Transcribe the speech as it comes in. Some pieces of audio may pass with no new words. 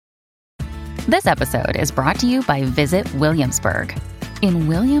This episode is brought to you by Visit Williamsburg. In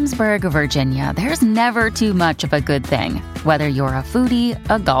Williamsburg, Virginia, there's never too much of a good thing. Whether you're a foodie,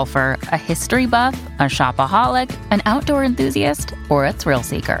 a golfer, a history buff, a shopaholic, an outdoor enthusiast, or a thrill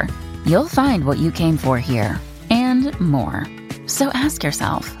seeker, you'll find what you came for here and more. So ask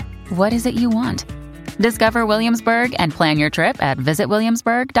yourself, what is it you want? Discover Williamsburg and plan your trip at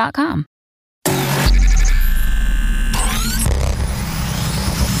visitwilliamsburg.com.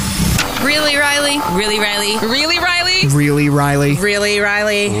 Really, Riley? Really, Riley? Really, Riley? Really, Riley? Really,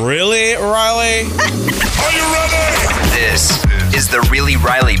 Riley? Really, Riley? Are you ready? This is the Really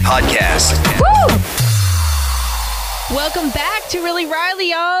Riley podcast. Woo! Welcome back to Really Riley,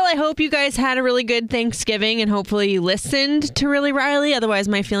 y'all. I hope you guys had a really good Thanksgiving and hopefully you listened to Really Riley. Otherwise,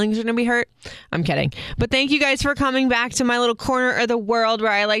 my feelings are going to be hurt. I'm kidding. But thank you guys for coming back to my little corner of the world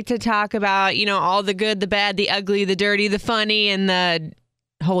where I like to talk about, all the good, the bad, the ugly, the dirty, the funny, and the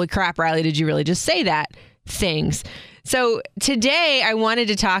holy crap, Riley, did you really just say that? Things. So today I wanted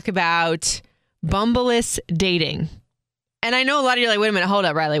to talk about Bumbleless dating. And I know a lot of you are like, wait a minute, hold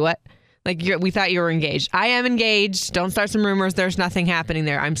up, Riley, what? Like, we thought you were engaged. I am engaged. Don't start some rumors. There's nothing happening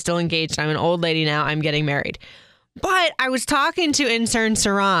there. I'm still engaged. I'm an old lady now. I'm getting married. But I was talking to intern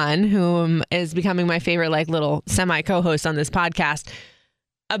Saran, who is becoming my favorite, little semi-co-host on this podcast,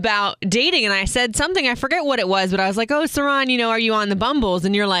 about dating, and I said something, I forget what it was, but I was like, oh, Saran, are you on the Bumbles?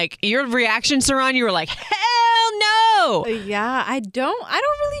 And you're like, your reaction, Saran, you were like, hell no! Yeah, I don't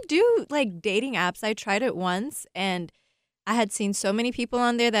really do, dating apps. I tried it once, and I had seen so many people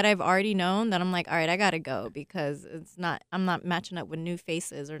on there that I've already known that I'm like, all right, I gotta go because I'm not matching up with new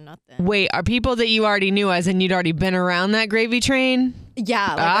faces or nothing. Wait, are people that you already knew as in you'd already been around that gravy train?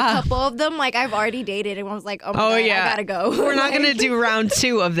 Yeah, a couple of them, I've already dated and I was like, oh my God, yeah. I gotta go. We're not going to do round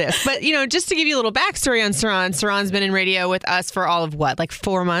 2 of this. But, just to give you a little backstory on Saran, Saran's been in radio with us for all of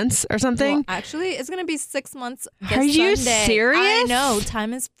 4 months or something? Well, actually, it's going to be 6 months this Are you Sunday. serious? I know.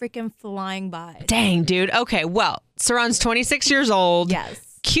 Time is freaking flying by. Dang, dude. Okay, well, Saran's 26 years old.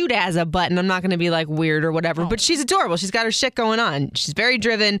 Yes. Cute as a button. I'm not going to be weird or whatever, but she's adorable. She's got her shit going on. She's very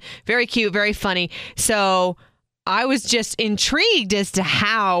driven, very cute, very funny. So I was just intrigued as to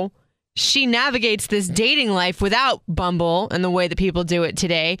how she navigates this dating life without Bumble and the way that people do it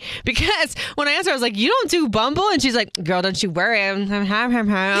today. Because when I asked her, I was like, you don't do Bumble? And she's like, girl, don't you worry. I was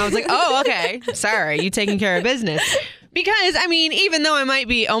like, oh, okay. Sorry. You taking care of business. Because, even though I might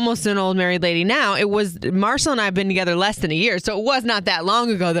be almost an old married lady now, Marshall and I have been together less than a year. So it was not that long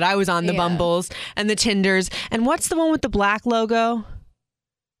ago that I was on the Bumbles and the Tinders. And what's the one with the black logo?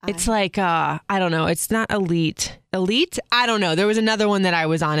 It's I don't know. It's not Elite. Elite? I don't know. There was another one that I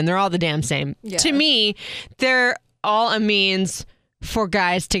was on, and they're all the damn same. Yeah. To me, they're all a means for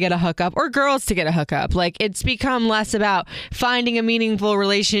guys to get a hookup or girls to get a hookup. It's become less about finding a meaningful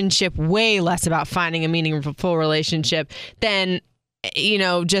relationship, way less about finding a meaningful relationship than,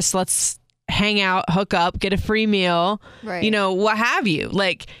 just let's hang out, hook up, get a free meal, right. What have you.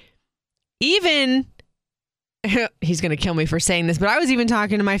 Even... He's going to kill me for saying this, but I was even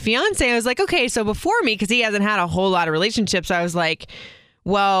talking to my fiance. I was like, okay, so before me, because he hasn't had a whole lot of relationships, I was like,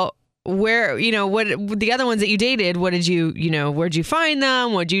 well, where, what the other ones that you dated, what did you, where'd you find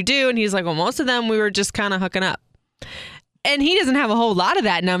them? What'd you do? And he's like, well, most of them we were just kind of hooking up. And he doesn't have a whole lot of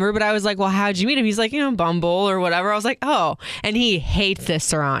that number, but I was like, well, how'd you meet him? He's like, Bumble or whatever. I was like, oh. And he hates this,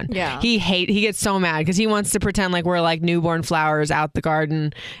 Saran. Yeah. He gets so mad because he wants to pretend like we're like newborn flowers out the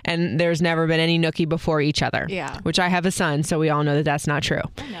garden and there's never been any nookie before each other. Yeah. Which I have a son, so we all know that that's not true.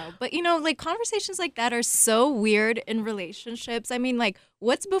 I know. But, conversations like that are so weird in relationships.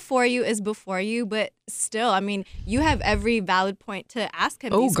 What's before you is before you, but still, you have every valid point to ask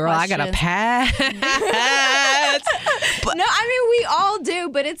him these girl, questions. I got a pass. No, we all do,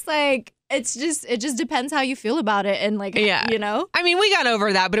 but it's it just depends how you feel about it and we got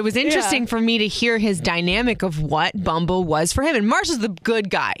over that, but it was interesting for me to hear his dynamic of what Bumble was for him. And Marshall's the good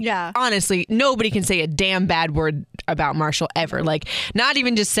guy. Yeah. Honestly, nobody can say a damn bad word about Marshall ever. Not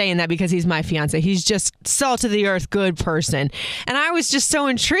even just saying that because he's my fiance. He's just salt of the earth, good person. And I was just so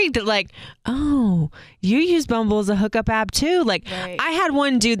intrigued that oh, you use Bumble as a hookup app too. Right. I had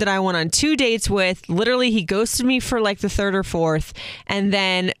one dude that I went on 2 dates with. Literally, he ghosted me for the 3rd or 4th. And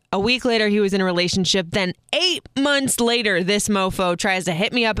then a week later, he was in a relationship. Then 8 months later, this mofo tries to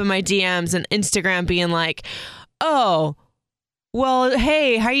hit me up in my DMs and Instagram being like, oh, well,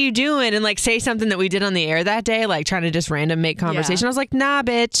 hey, how you doing? And say something that we did on the air that day, trying to just random make conversation. Yeah. I was like, nah,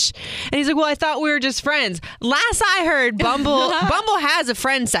 bitch. And he's like, well, I thought we were just friends. Last I heard, Bumble has a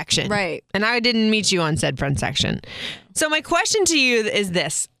friend section. Right. And I didn't meet you on said friend section. So my question to you is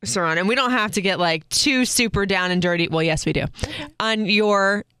this, Saran, and we don't have to get too super down and dirty. Well, yes, we do. Okay. On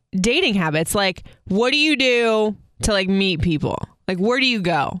your dating habits. Like, what do you do to like meet people? Like, where do you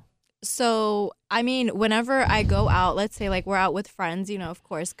go? So, I mean, whenever I go out, let's say like we're out with friends, you know, of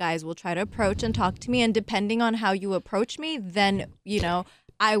course, guys will try to approach and talk to me. And depending on how you approach me, then, you know,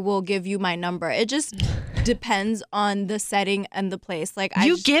 I will give you my number. It just depends on the setting and the place. Like,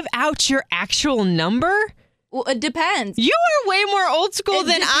 You give out your actual number? Well, it depends. You are way more old school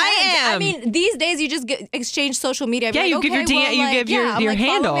than Depends. I am. I mean, these days you just exchange social media. Yeah, you give your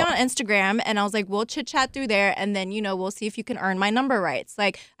handle. Follow me on Instagram, and I was like, we'll chit chat through there, and then we'll see if you can earn my number rights.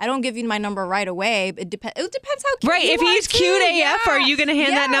 Like, I don't give you my number right away. It depends how cute. Right, you if he's cute AF, are you gonna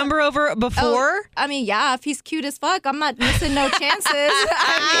hand that number over before? Oh, I mean, yeah, if he's cute as fuck, I'm not missing no chances.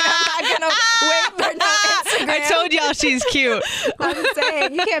 I mean, I'm not gonna wait for no Instagram. I told y'all she's cute. I'm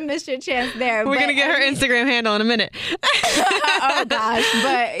saying you can't miss your chance there. We're gonna get her Instagram handle in a minute. Oh gosh,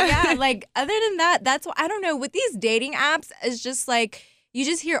 but yeah, like other than that, that's what I don't know. With these dating apps, it's just like you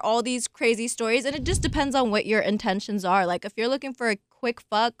just hear all these crazy stories, and it just depends on what your intentions are. Like if you're looking for a quick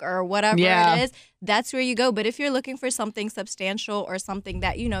fuck or whatever it is, that's where you go. But if you're looking for something substantial or something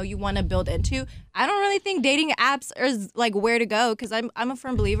that you want to build into, I don't really think dating apps is like where to go, because I'm a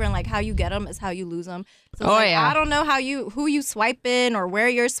firm believer in like how you get them is how you lose them. So it's I don't know who you swipe in or where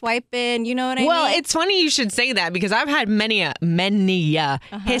you're swiping. You know what I mean? Well, it's funny you should say that, because I've had many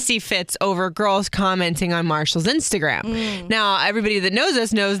hissy fits over girls commenting on Marshall's Instagram. Now, everybody that knows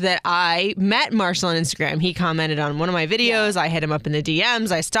us knows that I met Marshall on Instagram. He commented on one of my videos. I hit him up in the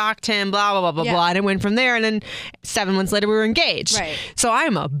DMs. I stalked him, blah, blah, blah, blah, blah. And it went from there. And then 7 months later, we were engaged. Right. So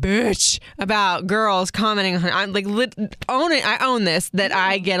I'm a bitch about girls commenting on, I'm like, I own this, that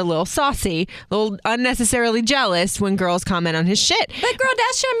I get a little saucy, a little unnecessarily jealous when girls comment on his shit. But girl,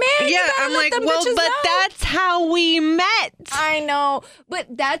 that's your man. Yeah, I'm like, well, but that's how we met. I know.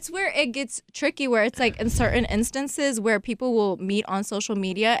 But that's where it gets tricky, where it's like in certain instances where people will meet on social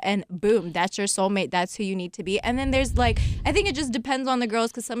media and boom, that's your soulmate. That's who you need to be. And then there's like, I think it just depends on the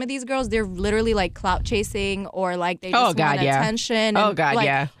girls, because some of these girls, they're literally like clout chasing, or like they just want attention.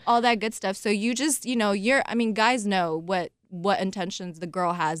 And all that good stuff. So you just, guys know what intentions the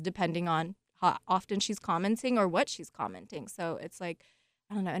girl has depending on how often she's commenting or what she's commenting. So it's like,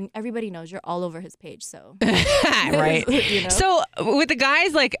 I don't know. And everybody knows you're all over his page. So, right. So with the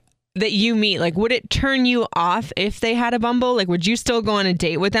guys like that you meet, like, would it turn you off if they had a Bumble? Like, would you still go on a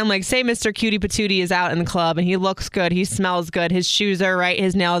date with them? Like, say Mr. Cutie Patootie is out in the club and he looks good, he smells good, his shoes are right,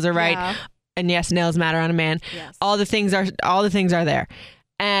 his nails are right. Yeah. And yes, nails matter on a man. Yes. All the things are there.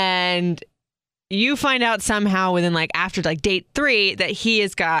 And you find out somehow within like after like date 3 that he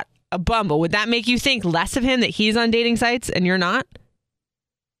has got a Bumble. Would that make you think less of him that he's on dating sites and you're not?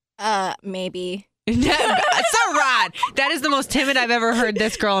 Maybe. So Rod, that is the most timid I've ever heard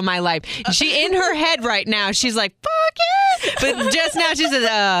this girl in my life. She in her head right now, she's like, fuck it. But just now she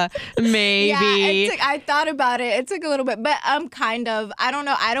says, maybe. Yeah, I thought about it. It took a little bit, but kind of. I don't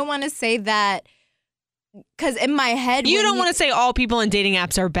know. I don't want to say that, because in my head, you don't want to say all people in dating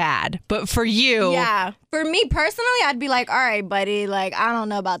apps are bad, but for you, yeah. For me personally, I'd be like, all right, buddy, like I don't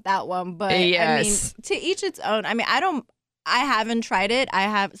know about that one, but yes. I mean, to each its own. I mean, I haven't tried it.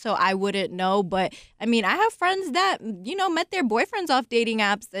 So I wouldn't know. But I mean, I have friends that, met their boyfriends off dating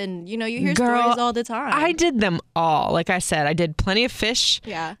apps, and, you hear stories all the time. I did them all. Like I said, I did Plenty of Fish.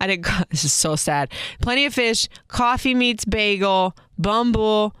 Yeah. This is so sad. Plenty of Fish, Coffee Meets Bagel,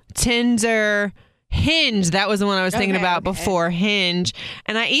 Bumble, Tinder, Hinge. That was the one I was thinking about before, Hinge.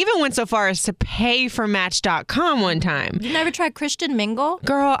 And I even went so far as to pay for Match.com one time. You never tried Christian Mingle?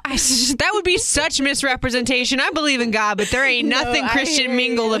 Girl, that would be such misrepresentation. I believe in God, but there ain't nothing Christian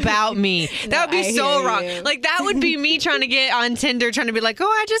Mingle about me. That would be so wrong. Like, that would be me trying to get on Tinder, trying to be like, oh,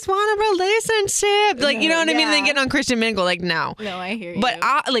 I just want a relationship. Like, you know what I mean? And then getting on Christian Mingle. Like, no. No, I hear you. But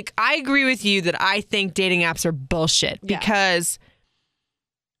I agree with you that I think dating apps are bullshit, because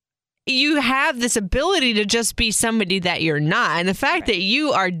you have this ability to just be somebody that you're not. And the fact that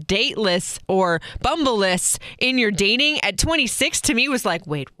you are dateless or Bumbleless in your dating at 26 to me was like,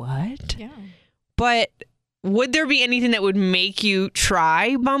 wait, what? Yeah. But would there be anything that would make you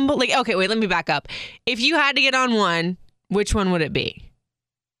try Bumble? Like, okay, wait, let me back up. If you had to get on one, which one would it be?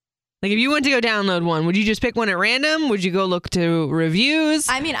 Like, if you went to go download one, would you just pick one at random? Would you go look to reviews?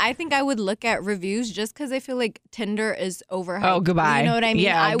 I mean, I think I would look at reviews just because I feel like Tinder is overhyped. Oh, goodbye. You know what I mean?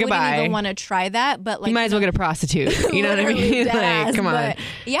 Yeah, I goodbye. wouldn't even want to try that, but like... You might as well get a prostitute. You know what I mean? Like, come on. But,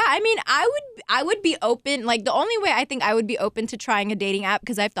 yeah, I mean, I would be open. Like, the only way I think I would be open to trying a dating app,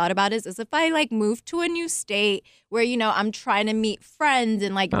 because I've thought about it, is if I, like, move to a new state where, I'm trying to meet friends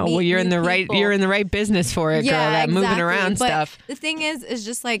and, like, you're in the right business for it, girl. That moving around but stuff. The thing is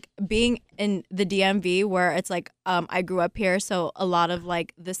just, like, being in the DMV where it's like I grew up here, so a lot of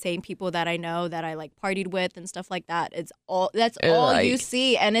like the same people that I know that I like partied with and stuff like that. That's all you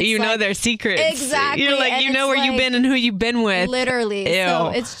see, and it's know their secrets. Exactly. You're like, you know where you've been and who you've been with. Literally. Ew.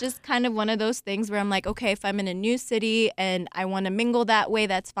 So it's just kind of one of those things where I'm like, okay, if I'm in a new city and I want to mingle that way,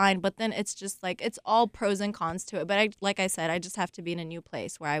 that's fine. But then it's just like, it's all pros and cons to it. But like I said, I just have to be in a new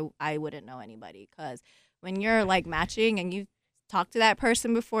place where I wouldn't know anybody, because when you're like matching and you talked to that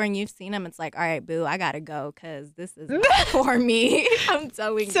person before and you've seen them, it's like, all right, boo, I gotta go because this is not for me. I'm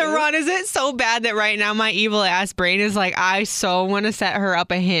telling you. So Ron, is it so bad that right now my evil ass brain is like, I so want to set her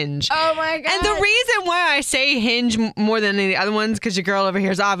up a Hinge? Oh my God. And the reason why I say Hinge more than any of the other ones, because your girl over here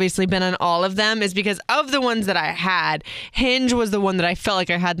has obviously been on all of them, is because of the ones that I had, Hinge was the one that I felt like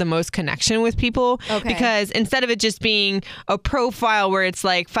I had the most connection with people. Okay. Because instead of it just being a profile where it's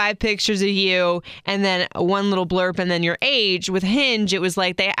like 5 pictures of you and then one little blurb and then your age, with Hinge, it was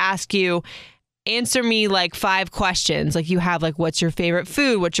like they ask you, answer me like 5 questions. Like you have like, what's your favorite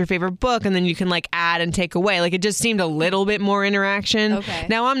food? What's your favorite book? And then you can like add and take away. Like it just seemed a little bit more interaction. Okay.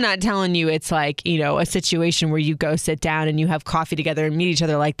 Now I'm not telling you it's like, you know, a situation where you go sit down and you have coffee together and meet each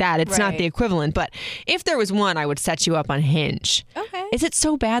other like that. It's not the equivalent. But if there was one, I would set you up on Hinge. Okay. Is it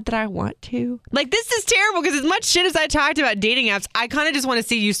so bad that I want to? Like, this is terrible because as much shit as I talked about dating apps, I kind of just want to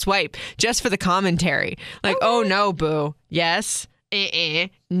see you swipe just for the commentary. Like, oh no, boo. Yes.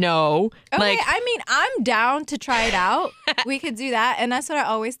 No. Okay, Like, I mean, I'm down to try it out. We could do that. And that's what I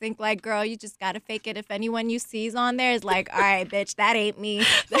always think, like, girl, you just got to fake it. If anyone you see's on there is like, all right, bitch, that ain't me. I'm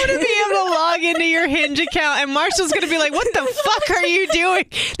going to be able to log into your Hinge account and Marshall's going to be like, what the fuck are you doing?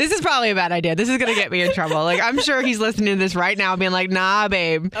 This is probably a bad idea. This is going to get me in trouble. Like, I'm sure he's listening to this right now being like, nah,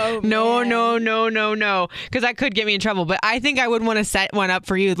 babe. Oh, no, man. no. Because that could get me in trouble. But I think I would want to set one up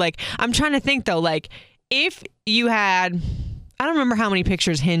for you. Like, I'm trying to think, though, like, if you had... I don't remember how many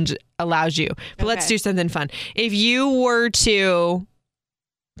pictures Hinge allows you, but let's do something fun. If you were to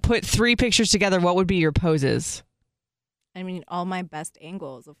put 3 pictures together, what would be your poses? I mean, all my best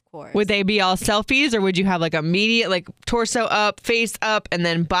angles, of course. Would they be all selfies, or would you have like immediate, like torso up, face up, and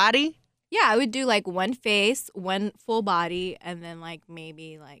then body? Yeah, I would do like one face, one full body, and then like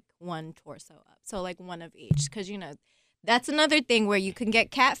maybe like one torso up. So like one of each, because you know, that's another thing where you can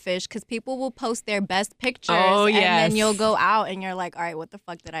get catfish because people will post their best pictures. Oh, yes. And then you'll go out and you're like, all right, what the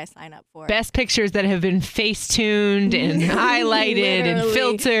fuck did I sign up for? Best pictures that have been face tuned and highlighted and Literally.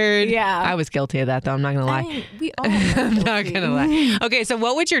 filtered. Yeah. I was guilty of that, though. I'm not going to lie. I mean, we all I'm not going to lie. Okay, so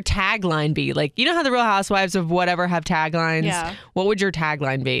what would your tagline be? Like, you know how the Real Housewives of whatever have taglines? Yeah. What would your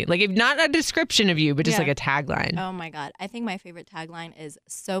tagline be? Like, if not a description of you, but just like a tagline. Oh my God. I think my favorite tagline is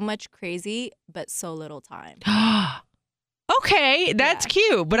so much crazy, but so little time. Okay, that's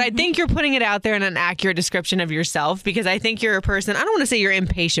cute, but I think you're putting it out there in an accurate description of yourself, because I think you're a person, I don't want to say you're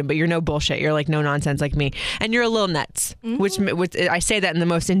impatient, but you're no bullshit. You're like no nonsense like me. And you're a little nuts, which I say that in the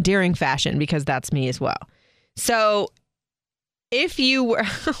most endearing fashion because that's me as well. So if you were,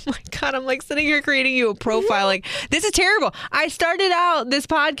 oh my God, I'm like sitting here creating you a profile. Like, this is terrible. I started out this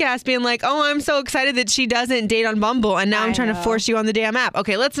podcast being like, oh, I'm so excited that she doesn't date on Bumble. And now I'm trying to force you on the damn app.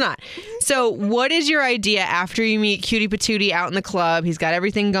 Okay, let's not. So what is your idea after you meet Cutie Patootie out in the club? He's got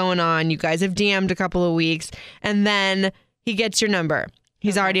everything going on. You guys have DM'd a couple of weeks. And then he gets your number.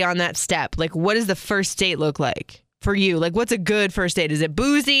 He's already on that step. Like, what does the first date look like for you? Like, what's a good first date? Is it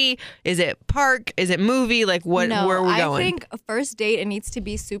boozy? Is it park? Is it movie? Like, what? No, where are we going? I think a first date, it needs to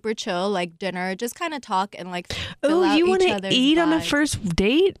be super chill, like dinner, just kind of talk and like fill Oh, out you want to eat on a first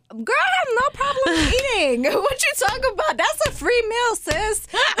date? Girl, I have no problem eating. What you talking about? That's a free meal, sis.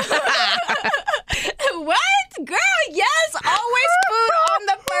 What? Girl, yes, always food on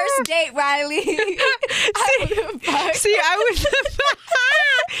the first date, Riley. See,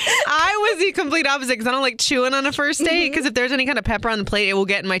 I was the complete opposite because I don't like chewing on a first date, because if there's any kind of pepper on the plate, it will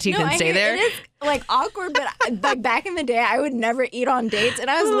get in my teeth and stay there. It is like awkward, but like back in the day, I would never eat on dates, and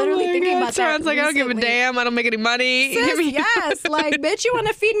I was literally thinking about that. Sounds like I don't give a damn. I don't make any money. Sis, yes, like bitch, you want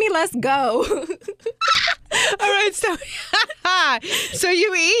to feed me? Let's go. All right, so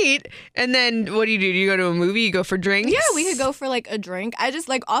you eat, and then what do? Do you go to a movie? You go for drinks? Yeah, we could go for like a drink. I just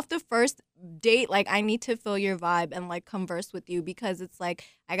like off the first date, like I need to feel your vibe and like converse with you, because it's like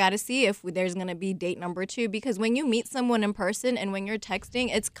I gotta see if there's gonna be date number 2, because when you meet someone in person and when you're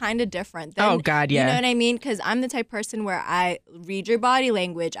texting, it's kind of different. Then, oh God, yeah. You know what I mean? Because I'm the type of person where I read your body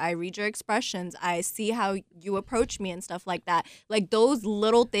language, I read your expressions, I see how you approach me and stuff like that. Like those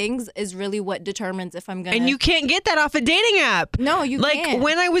little things is really what determines if I'm gonna. And you can't get that off a dating app. No, you like, can't.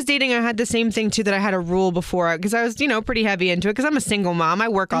 When I was dating, I had the same thing too, that I had a rule before, because I was, pretty heavy into it, because I'm a single mom. I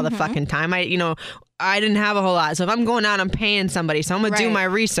work all the fucking time. might, I didn't have a whole lot. So if I'm going out, I'm paying somebody. So I'm going to do Right. my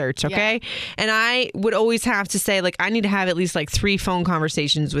research, okay? Yeah. And I would always have to say, like, I need to have at least like 3 phone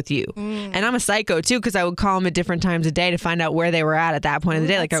conversations with you. And I'm a psycho too, because I would call them at different times of day to find out where they were at that point of the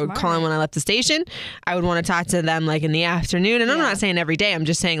day. Like I that's would call them smart. when I left the station. I would want to talk to them like in the afternoon. And I'm Yeah. not saying every day. I'm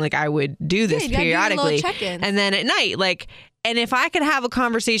just saying like I would do this you gotta do your little periodically. check-ins. And then at night, like, and if I could have a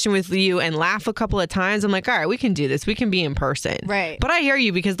conversation with you and laugh a couple of times, I'm like, all right, we can do this. We can be in person. Right. But I hear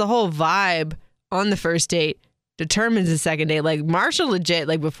you, because the whole vibe on the first date determines the second date. Like Marshall legit,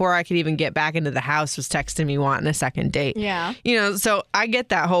 like before I could even get back into the house, was texting me wanting a second date. Yeah. So I get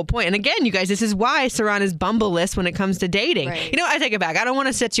that whole point. And again, you guys, this is why Saran is Bumble-less when it comes to dating. Right. I take it back. I don't want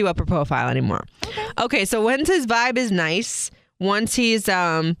to set you up a profile anymore. Okay, so once his vibe is nice, once he's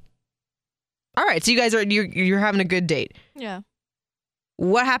all right, so you guys you're having a good date. Yeah.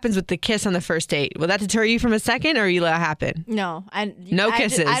 What happens with the kiss on the first date? Will that deter you from a second, or you let it happen? No, No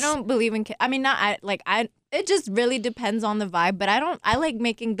kisses. I don't believe in. I mean, not I. It just really depends on the vibe, but I like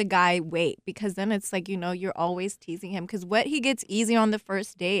making the guy wait, because then it's like, you're always teasing him, because what he gets easy on the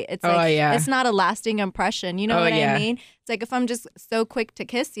first date, it's like, yeah. it's not a lasting impression. You know what yeah. I mean? It's like, if I'm just so quick to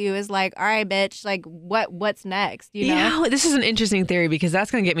kiss you, it's like, all right, bitch, like what's next? Yeah, this is an interesting theory, because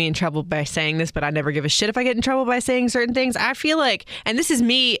that's going to get me in trouble by saying this, but I never give a shit if I get in trouble by saying certain things. I feel like, and this is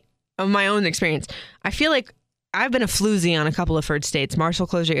me of my own experience, I feel like I've been a floozy on a couple of first dates. Marshall,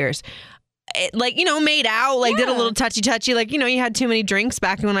 close your ears. Made out, like did a little touchy, like, you had too many drinks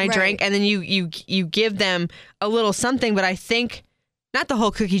back when I Right. drank, and then you give them a little something, but I think not the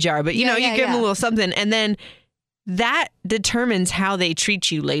whole cookie jar, but you give them a little something, and then that determines how they treat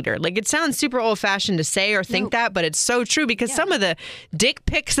you later. Like, it sounds super old fashioned to say or think that, but it's so true, because some of the dick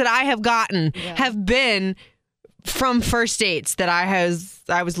pics that I have gotten have been from first dates that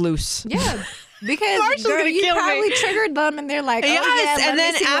I was loose. Yeah. Because Marshall's girl, gonna you kill me. probably triggered them, and they're like, oh, Yes, yeah, and let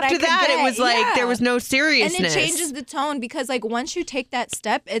then me see what I after could that, get. it was like there was no And seriousness. it changes the tone, because like once you take that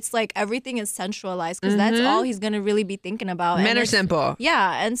step, it's like everything is centralized, because Mm-hmm. that's all he's gonna really be thinking about. Men And are it's- simple.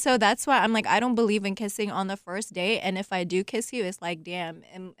 Yeah, and so that's why I'm like, I don't believe in kissing on the first date, and if I do kiss you, it's like, damn,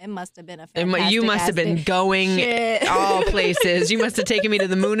 it must have been a fantastic You must have been ass going Shit. all places. You must have taken me to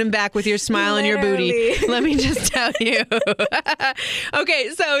the moon and back with your smile and your booty. Literally. Let me just tell you. Okay,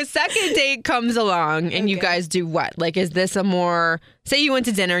 so second date comes along, and you Okay. guys do what? Like, is this a more, say you went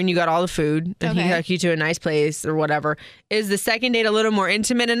to dinner and you got all the food, and he Okay. took you to a nice place or whatever. Is the second date a little more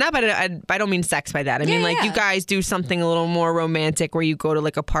intimate enough? I don't mean sex by that. I mean, like, you yeah. guys do something a little more romantic, where you go to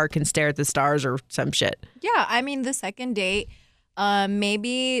like a park and stare at the stars or some shit. Yeah, I mean, the second date,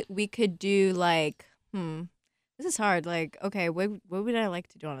 maybe we could do like, this is hard. Like, okay, what would I like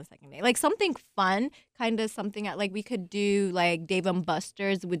to do on a second date? Like something fun, kind of something like we could do like Dave and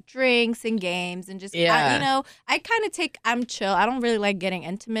Buster's with drinks and games, and just, Yeah. I kind of I'm chill. I don't really like getting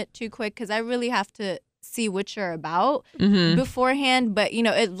intimate too quick, because I really have to see what you're about beforehand. But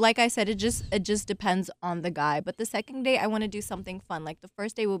like I said, it just depends on the guy. But the second date, I want to do something fun. Like the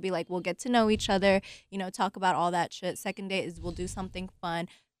first date will be like, we'll get to know each other, talk about all that shit. Second date is we'll do something fun.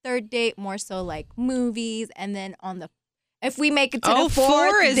 Third date, more so like movies, and then if we make it to the fourth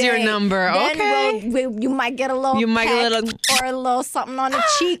four is your date, number. then Okay. you might get a little You might get a peck little- or a little something on the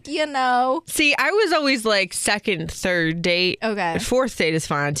cheek, See, I was always like second, third date. Okay. Fourth date is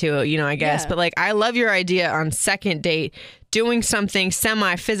fine too, I guess. Yeah. But like, I love your idea on second date, doing something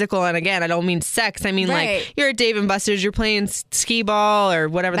semi-physical. And again, I don't mean sex. I mean Right. like you're at Dave and Buster's, you're playing skee ball or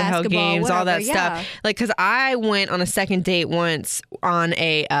whatever the hell Basketball, games, all that whatever, stuff. yeah. Like, because I went on a second date once on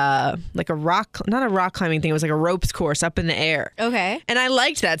a like a rock, not a rock climbing thing. It was like a ropes course up in the air. Okay. And I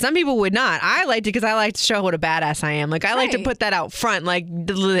liked that. Some people would not. I liked it because I like to show what a badass I am. Like, I like to Right. put that out front. Like,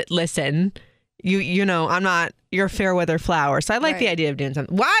 listen, I'm not your fair weather flower. So I like the Right. idea of doing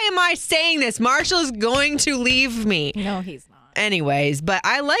something. Why am I saying this? Marshall's going to leave me. No, he's not. Anyways, but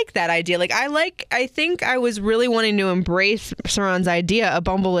I like that idea. Like, I think I was really wanting to embrace Saran's idea of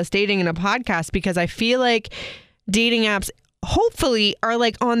Bumble-less dating in a podcast, because I feel like dating apps hopefully are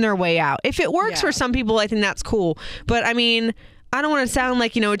like on their way out. If it works for some people, I think that's cool. But I mean, I don't want to sound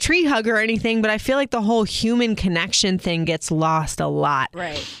like, a tree hugger or anything, but I feel like the whole human connection thing gets lost a lot.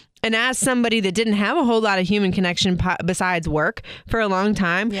 Right. And as somebody that didn't have a whole lot of human connection besides work for a long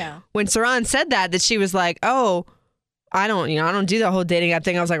time, when Saran said that she was like, oh, I don't do the whole dating app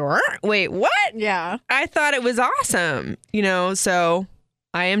thing. I was like, wait, what? Yeah. I thought it was awesome, so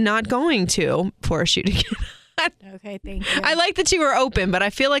I am not going to force you to get Okay, thank you. I like that you were open, but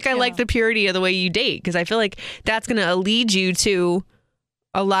I feel like I like the purity of the way you date, because I feel like that's going to lead you to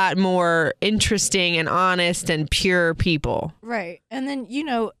a lot more interesting and honest and pure people. Right. And then,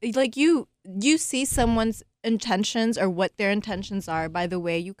 like you see someone's intentions or what their intentions are by the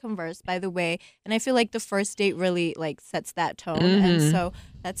way you converse, by the way. And I feel like the first date really like sets that tone. And so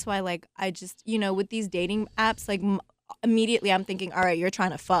that's why like I just, with these dating apps, like immediately I'm thinking, all right, you're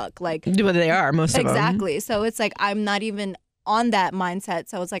trying to fuck. Like, well, they are most of them. Exactly. So it's like I'm not even on that mindset.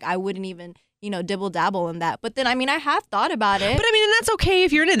 So it's like I wouldn't even dibble dabble in that. But then, I mean, I have thought about it. But I mean, and that's okay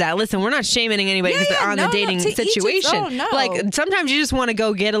if you're into that. Listen, we're not shaming anybody on the dating situation. No. Like, sometimes you just want to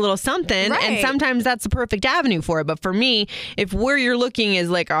go get a little something, Right. and sometimes that's the perfect avenue for it. But for me, if where you're looking is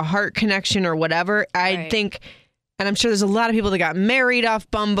like a heart connection or whatever, I think, and I'm sure there's a lot of people that got married off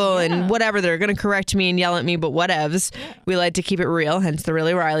Bumble and whatever. They're going to correct me and yell at me, but whatevs. Yeah. We like to keep it real, hence the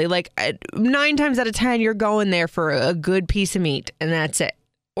Really Riley. Like, 9 times out of 10, you're going there for a good piece of meat, and that's it.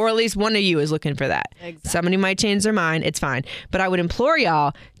 Or at least one of you is looking for that. Exactly. Somebody might change their mind. It's fine. But I would implore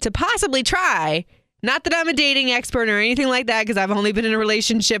y'all to possibly try, not that I'm a dating expert or anything like that, because I've only been in a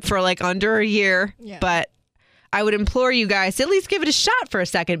relationship for like under a year. Yeah. But I would implore you guys to at least give it a shot for a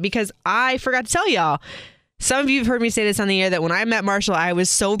second, because I forgot to tell y'all. Some of you have heard me say this on the air that when I met Marshall, I was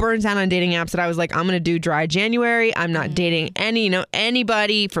so burned out on dating apps that I was like, I'm going to do dry January. I'm not dating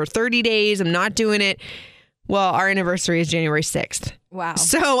anybody for 30 days. I'm not doing it. Well, our anniversary is January 6th. Wow.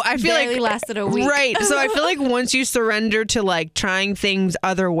 So I feel barely lasted a week. Right. So I feel like once you surrender to like trying things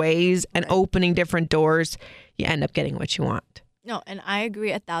other ways and opening different doors, you end up getting what you want. No, and I agree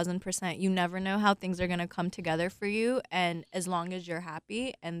 1,000%. You never know how things are going to come together for you. And as long as you're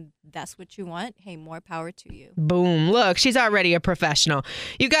happy and that's what you want, hey, more power to you. Boom. Look, she's already a professional.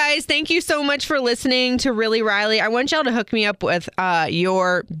 You guys, thank you so much for listening to Really Riley. I want y'all to hook me up with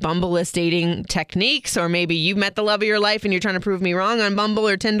your Bumble-less dating techniques, or maybe you met the love of your life and you're trying to prove me wrong on Bumble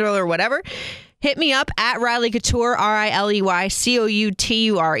or Tinder or whatever. Hit me up at Riley Couture,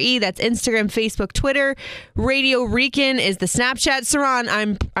 RILEYCOUTURE. That's Instagram, Facebook, Twitter. Radio Rican is the Snapchat.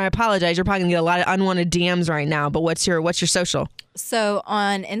 Saran, I apologize. You're probably gonna get a lot of unwanted DMs right now. But what's your social? So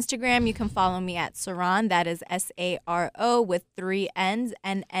on Instagram, you can follow me at Saran. That is SARO with 3 N's,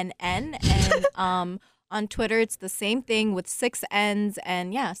 NNN. And on Twitter, it's the same thing with 6 N's.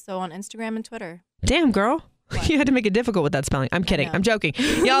 And yeah, so on Instagram and Twitter. Damn, girl. What? You had to make it difficult with that spelling. I'm kidding. I'm joking.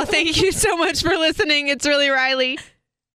 Y'all, thank you so much for listening. It's Really Riley.